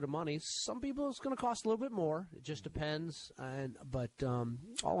save a little bit of money. Some people it's going to cost a little bit more. It just depends. But all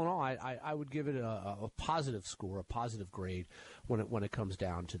in all, I would give it a positive score, a positive grade when it comes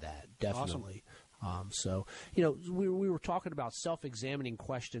down to that. Definitely. Awesome. So, you know, we were talking about self-examining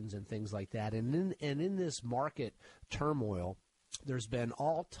questions and things like that, and in this market turmoil, there's been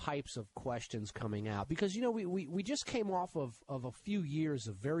all types of questions coming out because, you know, we just came off of a few years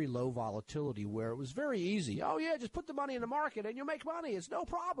of very low volatility where it was very easy. Oh, yeah, just put the money in the market and you'll make money. It's no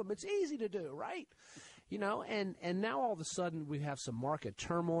problem. It's easy to do, right? You know, and now all of a sudden we have some market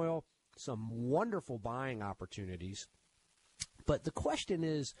turmoil, some wonderful buying opportunities. But the question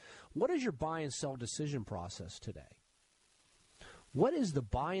is, what is your buy and sell decision process today? What is the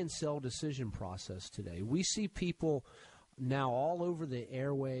buy and sell decision process today? We see people now all over the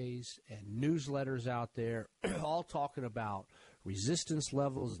airways and newsletters out there all talking about resistance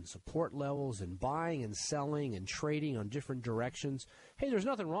levels and support levels and buying and selling and trading on different directions. Hey, there's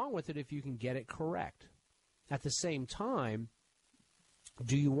nothing wrong with it if you can get it correct. At the same time,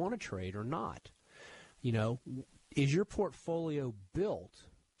 do you want to trade or not? You know, is your portfolio built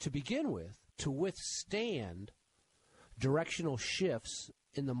to begin with to withstand directional shifts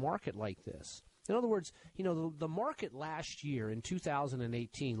in the market like this? In other words, you know, the market last year in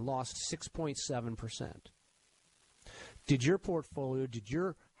 2018 lost 6.7%. Did your portfolio, did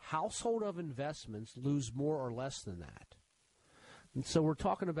your household of investments lose more or less than that? And so we're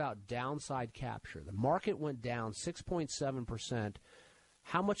talking about downside capture. The market went down 6.7%.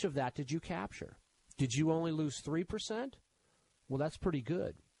 How much of that did you capture? Did you only lose 3%? Well, that's pretty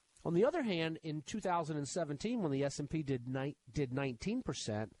good. On the other hand, in 2017, when the S&P did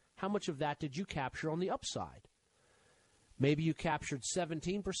 19%, how much of that did you capture on the upside? Maybe you captured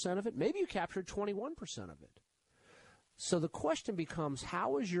 17% of it. Maybe you captured 21% of it. So the question becomes,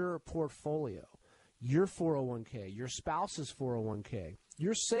 how is your portfolio, your 401k, your spouse's 401k,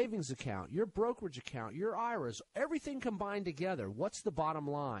 your savings account, your brokerage account, your IRAs, everything combined together? What's the bottom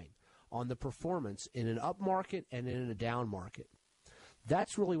line on the performance in an up market and in a down market?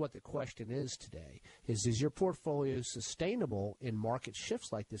 That's really what the question is today, is your portfolio sustainable in market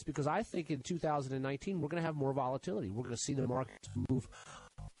shifts like this? Because I think in 2019, we're going to have more volatility. We're going to see the markets move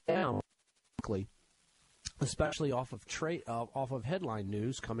down quickly, especially off of headline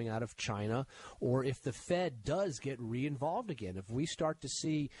news coming out of China, or if the Fed does get re-involved again. If we start to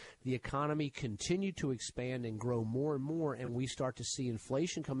see the economy continue to expand and grow more and more, and we start to see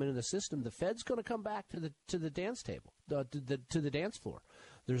inflation come into the system, the Fed's going to come back to the dance table, to the dance floor.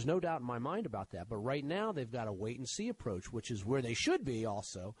 There's no doubt in my mind about that. But right now, they've got a wait-and-see approach, which is where they should be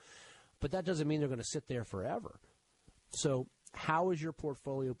also. But that doesn't mean they're going to sit there forever. So how is your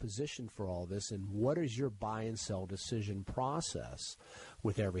portfolio positioned for all this, and what is your buy and sell decision process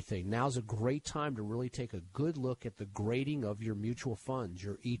with everything? Now's a great time to really take a good look at the grading of your mutual funds,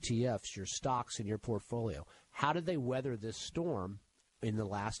 your ETFs, your stocks in your portfolio. How did they weather this storm in the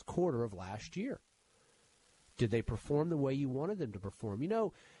last quarter of last year? Did they perform the way you wanted them to perform? You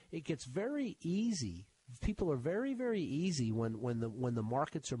know, it gets very easy. People are very, very easy when the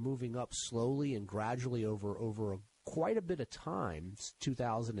markets are moving up slowly and gradually over quite a bit of time,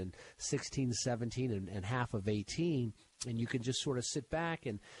 2016, 17, and half of 18, and you can just sort of sit back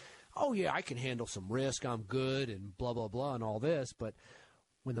and, oh, yeah, I can handle some risk, I'm good, and blah, blah, blah, and all this. But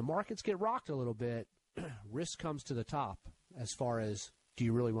when the markets get rocked a little bit, risk comes to the top as far as, do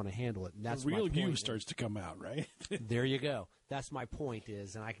you really want to handle it? And that's the real my point. you starts to come out, right? There you go. That's my point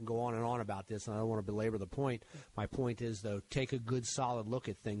is, and I can go on and on about this, and I don't want to belabor the point. My point is, though, take a good, solid look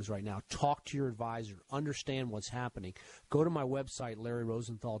at things right now. Talk to your advisor. Understand what's happening. Go to my website,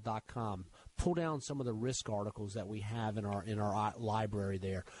 LarryRosenthal.com. Pull down some of the risk articles that we have in our library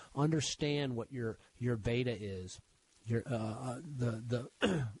there. Understand what your beta is.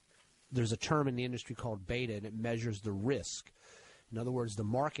 There's a term in the industry called beta, and it measures the risk. In other words, the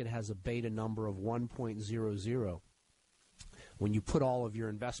market has a beta number of 1.00. When you put all of your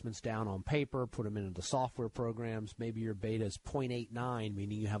investments down on paper, put them into the software programs, maybe your beta is 0.89,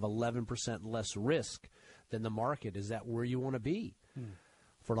 meaning you have 11% less risk than the market. Is that where you want to be?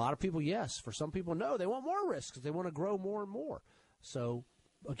 For a lot of people, yes. For some people, no. They want more risk because they want to grow more and more. So,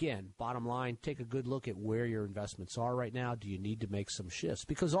 again, bottom line, take a good look at where your investments are right now. Do you need to make some shifts?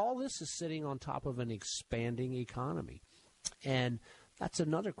 Because all this is sitting on top of an expanding economy. And that's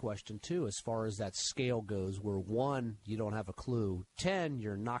another question, too, as far as that scale goes, where 1, you don't have a clue, 10,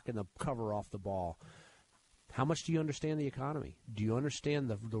 you're knocking the cover off the ball. How much do you understand the economy? Do you understand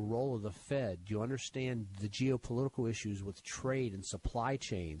the role of the Fed? Do you understand the geopolitical issues with trade and supply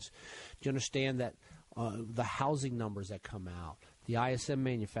chains? Do you understand that the housing numbers that come out, the ISM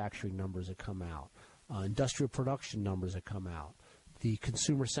manufacturing numbers that come out, industrial production numbers that come out, the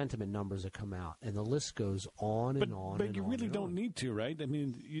consumer sentiment numbers that come out, and the list goes on and on. But you really don't need to, right? I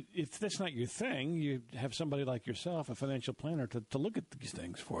mean, if that's not your thing, you have somebody like yourself, a financial planner, to look at these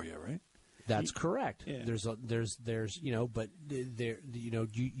things for you, right? That's correct. Yeah. There's you know, but there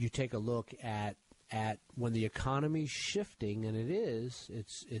you take a look at when the economy's shifting, and it's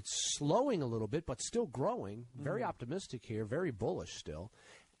slowing a little bit, but still growing. Very optimistic here, very bullish still.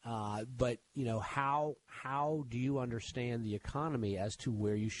 But, you know, how do you understand the economy as to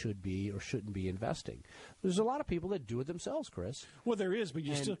where you should be or shouldn't be investing? There's a lot of people that do it themselves, Chris. Well, there is, but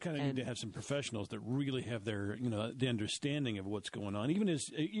you still kind of need to have some professionals that really have their, the understanding of what's going on. Even a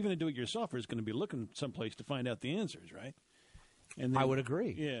do-it-yourselfer is going to be looking someplace to find out the answers, right? And then, I would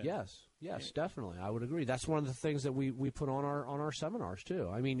agree. Yeah. Yes, definitely. I would agree. That's one of the things that we put on our seminars too.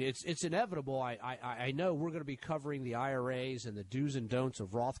 I mean, it's inevitable. I know we're going to be covering the IRAs and the do's and don'ts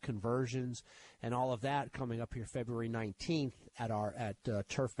of Roth conversions and all of that coming up here February 19th at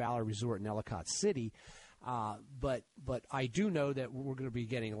Turf Valley Resort in Ellicott City. But I do know that we're going to be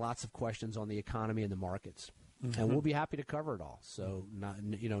getting lots of questions on the economy and the markets. And we'll be happy to cover it all. So, not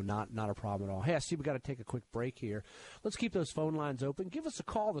a problem at all. Hey, I see we got to take a quick break here. Let's keep those phone lines open. Give us a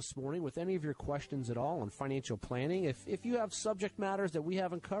call this morning with any of your questions at all on financial planning. If you have subject matters that we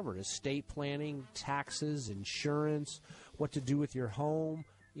haven't covered, estate planning, taxes, insurance, what to do with your home,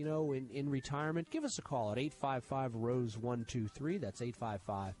 in retirement, give us a call at 855-ROSE-123. That's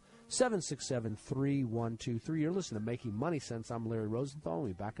 855-767-3123. You're listening to Making Money Sense. I'm Larry Rosenthal. We'll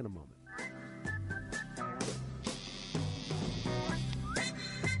be back in a moment.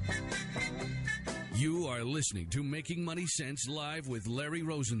 You are listening to Making Money Sense live with Larry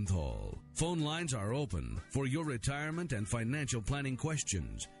Rosenthal. Phone lines are open for your retirement and financial planning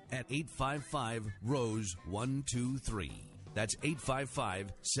questions at 855-ROSE-123. That's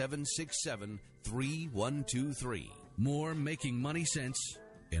 855-767-3123. More Making Money Sense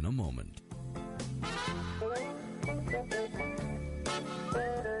in a moment.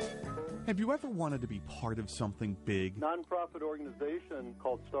 Have you ever wanted to be part of something big? Nonprofit organization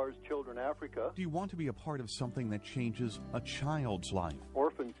called Stars Children Africa. Do you want to be a part of something that changes a child's life?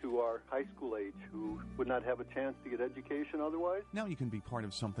 Orphans who are high school age who would not have a chance to get education otherwise. Now you can be part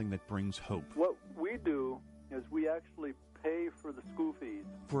of something that brings hope. What we do is we actually pay for the school fees.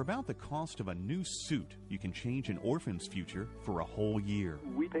 For about the cost of a new suit, you can change an orphan's future for a whole year.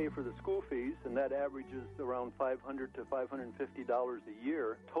 We pay for the school fees, and that averages around $500 to $550 a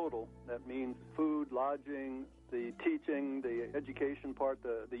year total. That means food, lodging, the teaching, the education part,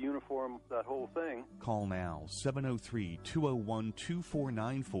 the uniform, that whole thing. Call now,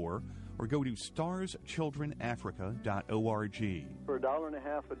 703-201-2494, or go to starschildrenafrica.org. For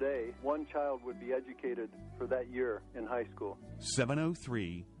 $1.50 a day, one child would be educated for that year in high school.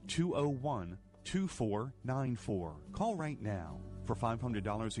 703-201-2494. Call right now. For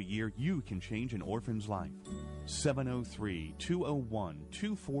 $500 a year, you can change an orphan's life.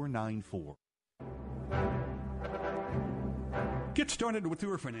 703-201-2494. Get started with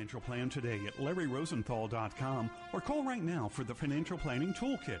your financial plan today at LarryRosenthal.com or call right now for the Financial Planning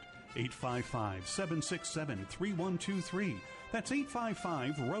Toolkit, 855-767-3123. That's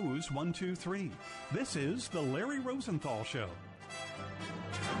 855-ROSE-123. This is The Larry Rosenthal Show.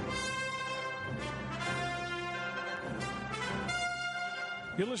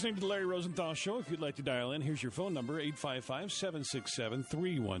 You're listening to the Larry Rosenthal Show. If you'd like to dial in, here's your phone number,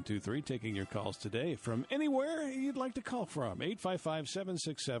 855-767-3123. Taking your calls today from anywhere you'd like to call from,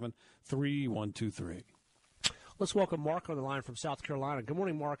 855-767-3123. Let's welcome Mark on the line from South Carolina. Good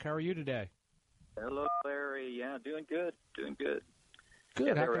morning, Mark. How are you today? Hello, Larry. Yeah, doing good. Doing good. Good.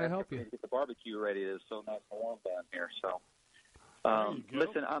 Yeah, How can I help you? Get the barbecue ready. It's so nice and warm down here. So,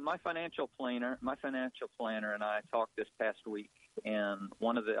 listen, my financial planner and I talked this past week, and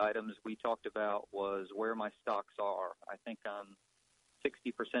one of the items we talked about was where my stocks are. I think I'm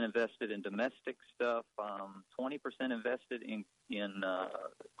 60% invested in domestic stuff, 20% invested in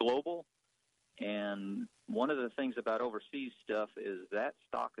global. And one of the things about overseas stuff is that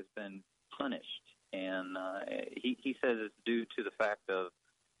stock has been punished. And he says it's due to the fact of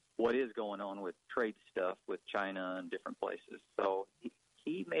what is going on with trade stuff with China and different places. So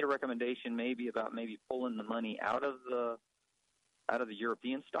he made a recommendation maybe pulling the money out of the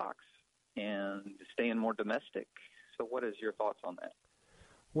European stocks and staying more domestic. So what is your thoughts on that?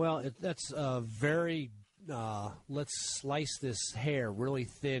 Well, that's a very let's slice this hair really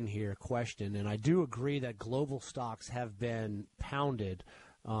thin here question. And I do agree that global stocks have been pounded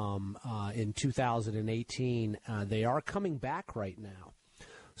in 2018. They are coming back right now.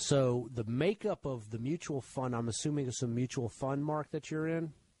 So the makeup of the mutual fund, I'm assuming it's a mutual fund, Mark, that you're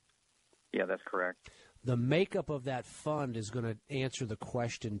in? Yeah, that's correct. The makeup of that fund is going to answer the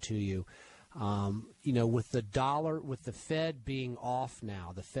question to you. With the dollar, with the Fed being off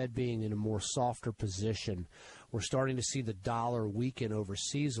now, the Fed being in a more softer position, we're starting to see the dollar weaken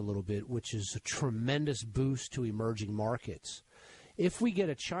overseas a little bit, which is a tremendous boost to emerging markets. If we get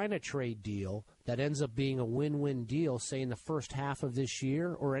a China trade deal that ends up being a win-win deal, say in the first half of this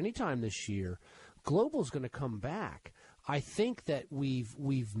year or anytime this year, global is going to come back. I think that we've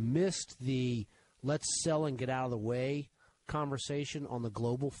missed the let's sell and get out of the way conversation on the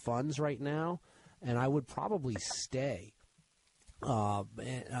global funds right now, and I would probably stay from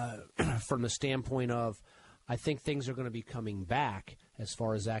the standpoint of I think things are going to be coming back as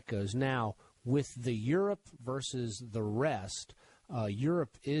far as that goes. Now, with the Europe versus the rest,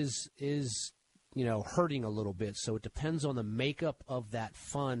 Europe is hurting a little bit, so it depends on the makeup of that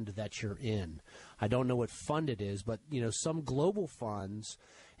fund that you're in. I don't know what fund it is, but some global funds,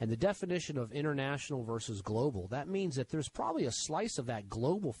 and the definition of international versus global, that means that there's probably a slice of that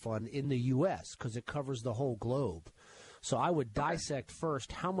global fund in the U.S. because it covers the whole globe. So I would dissect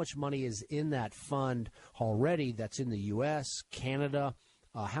first how much money is in that fund already that's in the U.S., Canada,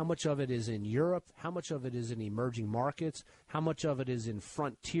 how much of it is in Europe, how much of it is in emerging markets, how much of it is in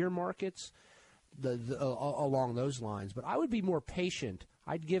frontier markets, along those lines. But I would be more patient.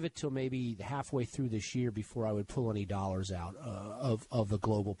 I'd give it till maybe halfway through this year before I would pull any dollars out of the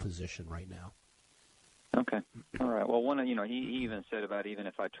global position right now. Okay. All right. Well, he even said about even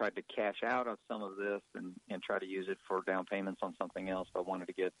if I tried to cash out of some of this and try to use it for down payments on something else, I wanted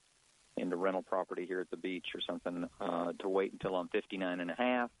to get into rental property here at the beach or something, to wait until I'm 59 and a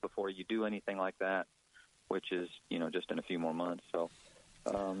half before you do anything like that, which is, just in a few more months. So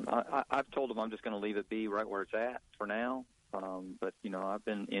I've told them I'm just going to leave it be right where it's at for now. But, I've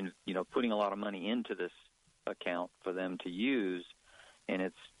been putting a lot of money into this account for them to use. And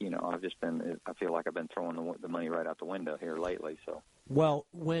it's, I feel like I've been throwing the money right out the window here lately. So, well,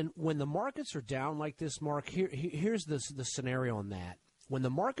 when the markets are down like this, Mark, here's the scenario on that. When the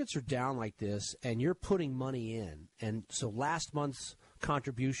markets are down like this and you're putting money in, and so last month's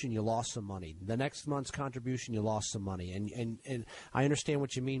contribution, you lost some money. The next month's contribution, you lost some money. And I understand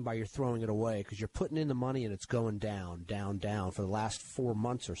what you mean by you're throwing it away because you're putting in the money and it's going down, down, down for the last 4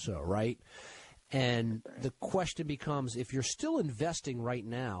 months or so, right? And the question becomes, if you're still investing right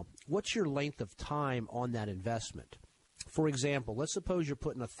now, what's your length of time on that investment? For example, let's suppose you're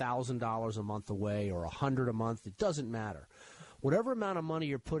putting $1,000 a month away or $100 a month. It doesn't matter. Whatever amount of money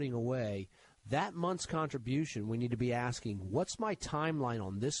you're putting away, that month's contribution, we need to be asking, what's my timeline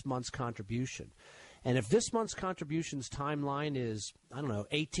on this month's contribution? And if this month's contributions timeline is,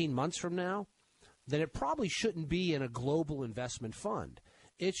 18 months from now, then it probably shouldn't be in a global investment fund.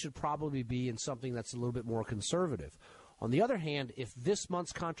 It should probably be in something that's a little bit more conservative. On the other hand, if this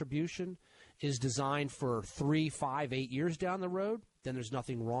month's contribution is designed for 3, 5, 8 years down the road, then there's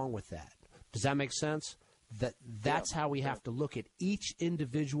nothing wrong with that. Does that make sense? That's how we have to look at each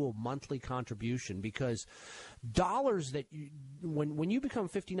individual monthly contribution, because dollars that when you become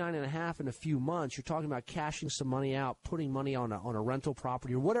 59.5 in a few months, you're talking about cashing some money out, putting money on a rental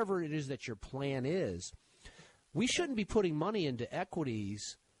property or whatever it is that your plan is. We shouldn't be putting money into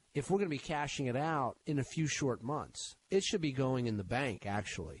equities if we're going to be cashing it out in a few short months. It should be going in the bank,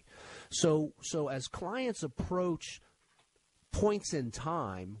 actually. So as clients approach points in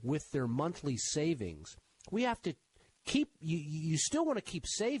time with their monthly savings, we have to keep you still want to keep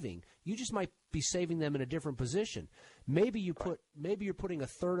saving. You just might be saving them in a different position. Maybe you're putting a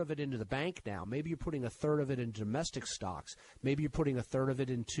third of it into the bank now. Maybe you're putting a third of it into domestic stocks. Maybe you're putting a third of it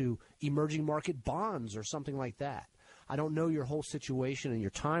into emerging market bonds or something like that. I don't know your whole situation and your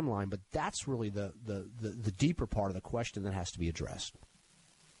timeline, but that's really the deeper part of the question that has to be addressed.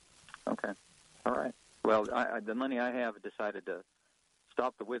 Okay. All right. Well, the money I have decided to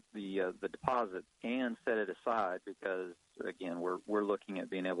stop the deposit and set it aside because, again, we're looking at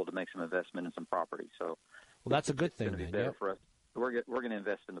being able to make some investment in some property. So, well, that's a good thing. It's going to be better for us. We're going to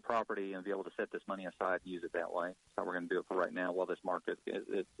invest in the property and be able to set this money aside and use it that way. That's how we're going to do it for right now. While this market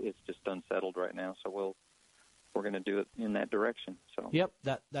it's just unsettled right now, so we're going to do it in that direction. So. Yep,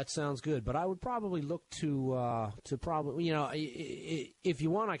 that sounds good. But I would probably look to probably, if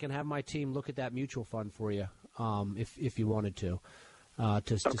you want, I can have my team look at that mutual fund for you, if you wanted to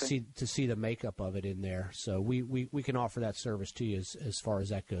see the makeup of it in there. So we can offer that service to you as far as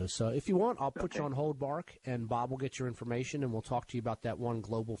that goes. So if you want, I'll put you on hold, Mark, and Bob will get your information, and we'll talk to you about that one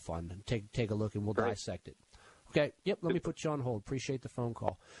global fund and take a look, and we'll dissect it. Okay, yep, let me put you on hold. Appreciate the phone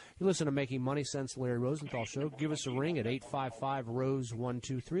call. You listen to Making Money Sense, Larry Rosenthal Show. Give us a ring at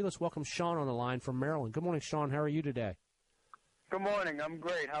 855-ROSE-123. Let's welcome Sean on the line from Maryland. Good morning, Sean. How are you today? Good morning. I'm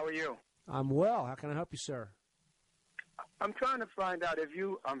great. How are you? I'm well. How can I help you, sir? I'm trying to find out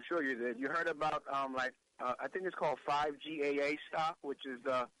I'm sure you did. You heard about, I think it's called 5GAA stock, which is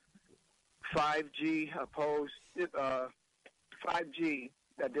the 5G 5G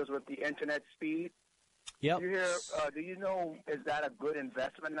that deals with the internet speed. Yep. Do you know, is that a good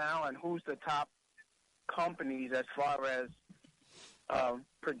investment now? And who's the top companies as far as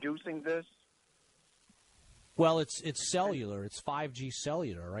producing this? Well, it's cellular. It's 5G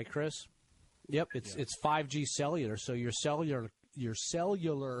cellular, right, Chris? Yep, it's 5G cellular. So your cellular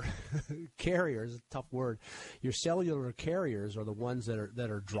carriers, tough word. Your cellular carriers are the ones that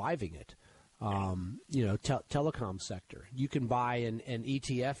are driving it. Telecom sector. You can buy an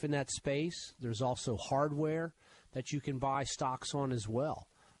ETF in that space. There's also hardware that you can buy stocks on as well.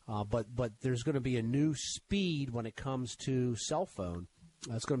 But there's going to be a new speed when it comes to cell phone.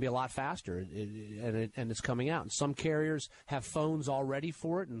 It's going to be a lot faster, and it's coming out. And some carriers have phones already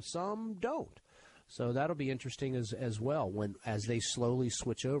for it, and some don't. So that'll be interesting as well as they slowly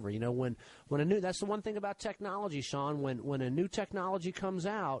switch over. When that's the one thing about technology, Sean. When a new technology comes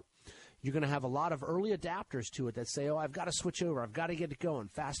out, you're going to have a lot of early adapters to it that say, "Oh, I've got to switch over. I've got to get it going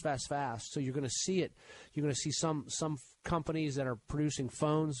fast." So you're going to see it. You're going to see some companies that are producing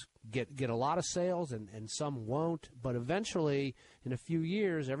phones get a lot of sales, and some won't. But eventually, in a few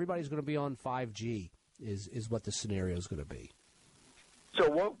years, everybody's going to be on 5G. Is what the scenario is going to be.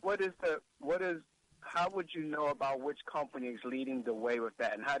 So how would you know about which company is leading the way with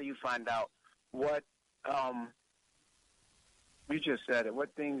that, and how do you find out what? You just said it.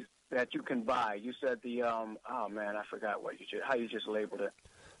 What things that you can buy? You said I forgot how you just labeled it.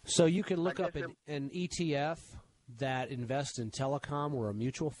 So you can look up an ETF that invests in telecom or a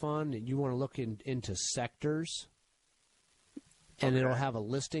mutual fund, and you want to look into sectors, and it'll have a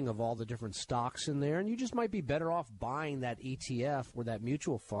listing of all the different stocks in there, and you just might be better off buying that ETF or that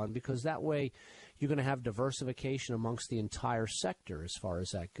mutual fund, because that way you're going to have diversification amongst the entire sector as far as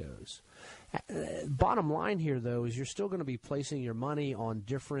that goes. Bottom line here, though, is you're still going to be placing your money on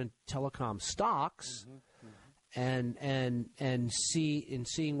different telecom stocks and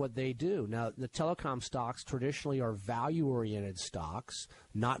seeing what they do. Now, the telecom stocks traditionally are value-oriented stocks,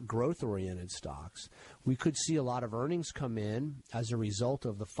 not growth-oriented stocks. We could see a lot of earnings come in as a result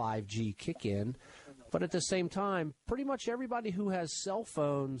of the 5G kick-in, but at the same time, pretty much everybody who has cell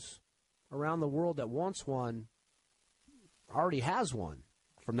phones around the world that wants one already has one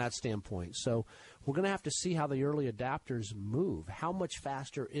from that standpoint. So we're going to have to see how the early adapters move. How much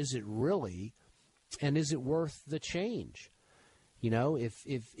faster is it really, and is it worth the change? You know, if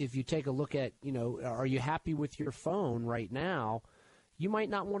you take a look at, are you happy with your phone right now? You might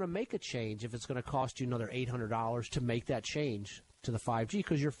not want to make a change if it's going to cost you another $800 to make that change to the 5G,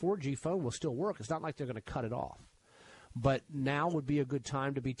 because your 4G phone will still work. It's not like they're going to cut it off. But now would be a good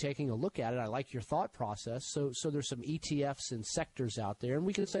time to be taking a look at it. I like your thought process. So there's some ETFs and sectors out there, and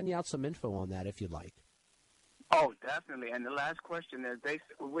we can send you out some info on that if you'd like. Oh, definitely. And the last question is,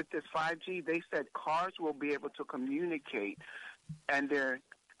 with this 5G, they said cars will be able to communicate, and they're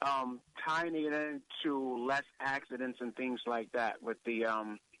tying it into less accidents and things like that with the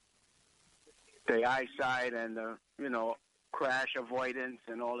eyesight and the, crash avoidance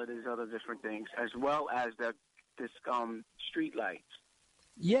and all of these other different things, as well as this street lights.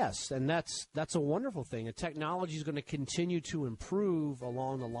 Yes, and that's a wonderful thing. The technology is going to continue to improve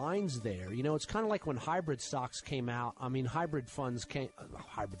along the lines there. It's kind of like when hybrid stocks came out. I mean,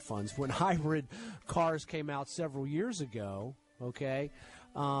 when hybrid cars came out several years ago, okay,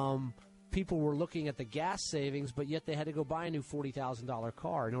 people were looking at the gas savings, but yet they had to go buy a new $40,000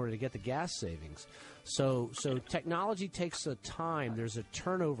 car in order to get the gas savings. So technology takes a time. There's a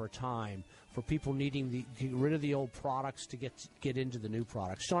turnover time for people needing to get rid of the old products to get into the new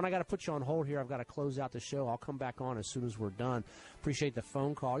products. Sean, I got to put you on hold here. I've got to close out the show. I'll come back on as soon as we're done. Appreciate the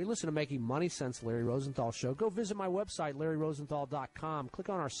phone call. You listen to Making Money Sense, Larry Rosenthal Show. Go visit my website, LarryRosenthal.com. Click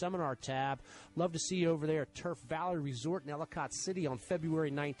on our seminar tab. Love to see you over there at Turf Valley Resort in Ellicott City on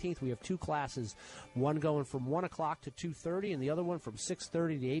February 19th. We have 2 classes, one going from 1 o'clock to 2:30 and the other one from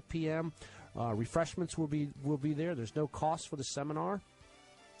 6:30 to 8 p.m. Refreshments will be there. There's no cost for the seminar,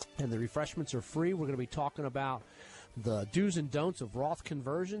 and the refreshments are free. We're going to be talking about the do's and don'ts of Roth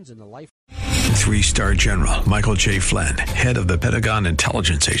conversions and the life. 3-star General Michael J. Flynn, head of the Pentagon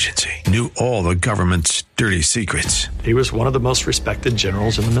Intelligence Agency, knew all the government's dirty secrets. He was one of the most respected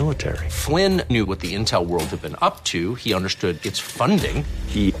generals in the military. Flynn knew what the intel world had been up to. He understood its funding.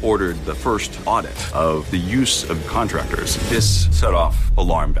 He ordered the first audit of the use of contractors. This set off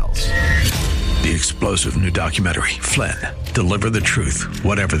alarm bells. The explosive new documentary, Flynn, Deliver the Truth,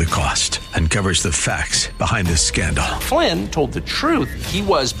 Whatever the Cost, uncovers the facts behind this scandal. Flynn told the truth. He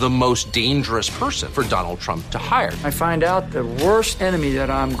was the most dangerous person for Donald Trump to hire. I find out the worst enemy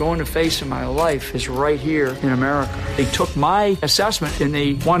that I'm going to face in my life is right here in America. They took my assessment and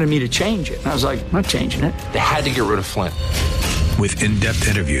they wanted me to change it. And I was like, I'm not changing it. They had to get rid of Flynn. With in-depth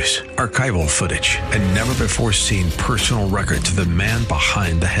interviews, archival footage, and never-before-seen personal records of the man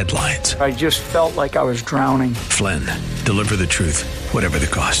behind the headlines. I just felt like I was drowning. Flynn, Deliver the Truth, Whatever the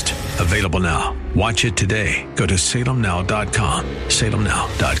Cost. Available now. Watch it today. Go to salemnow.com.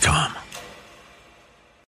 salemnow.com.